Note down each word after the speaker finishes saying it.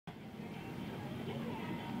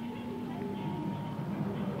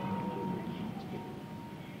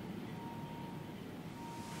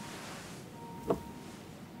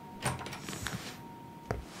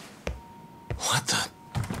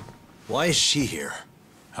Why is she here?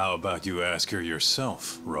 How about you ask her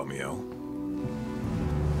yourself, Romeo?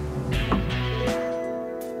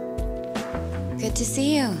 Good to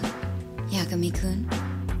see you, Yagami-kun.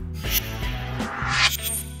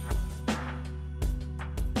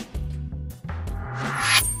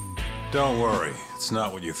 Don't worry, it's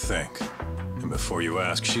not what you think. And before you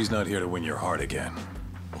ask, she's not here to win your heart again.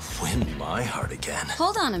 Win my heart again?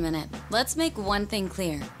 Hold on a minute. Let's make one thing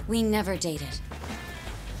clear. We never dated.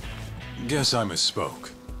 Guess I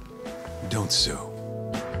misspoke. Don't sue.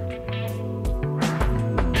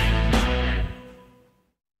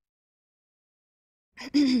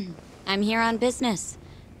 I'm here on business.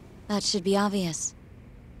 That should be obvious.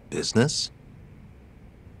 Business?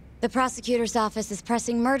 The prosecutor's office is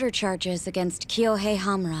pressing murder charges against Kyohei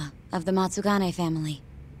Hamura of the Matsugane family.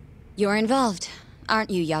 You're involved,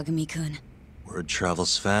 aren't you, Yagami-kun? Word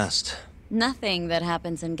travels fast. Nothing that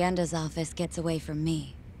happens in Genda's office gets away from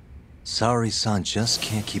me. Saori-san just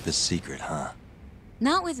can't keep a secret, huh?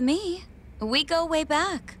 Not with me. We go way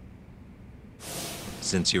back.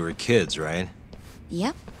 Since you were kids, right?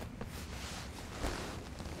 Yep.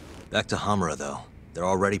 Back to Hamura, though. They're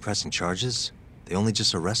already pressing charges? They only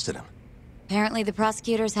just arrested him. Apparently the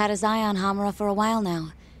prosecutor's had his eye on Hamura for a while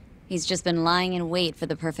now. He's just been lying in wait for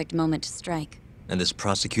the perfect moment to strike. And this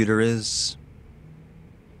prosecutor is...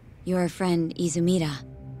 Your friend Izumida.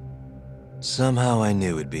 Somehow I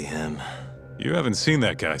knew it'd be him. You haven't seen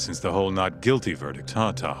that guy since the whole not guilty verdict,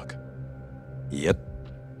 huh, Tak? Yep.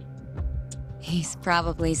 He's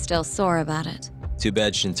probably still sore about it. Too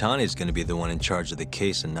bad Shintani's gonna be the one in charge of the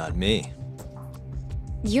case and not me.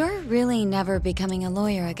 You're really never becoming a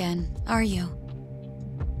lawyer again, are you?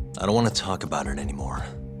 I don't want to talk about it anymore.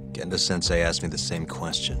 Genda-sensei asked me the same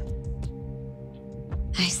question.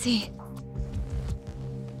 I see.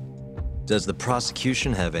 Does the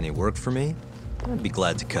prosecution have any work for me? I'd be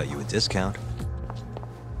glad to cut you a discount.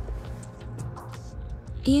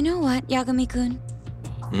 You know what, Yagami-kun?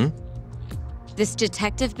 Hmm? This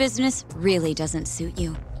detective business really doesn't suit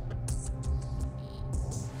you.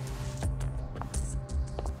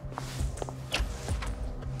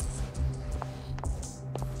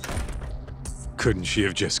 Couldn't she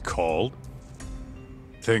have just called?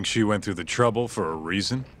 Think she went through the trouble for a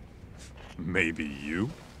reason? Maybe you?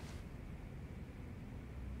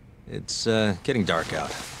 It's, getting dark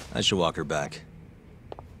out. I should walk her back.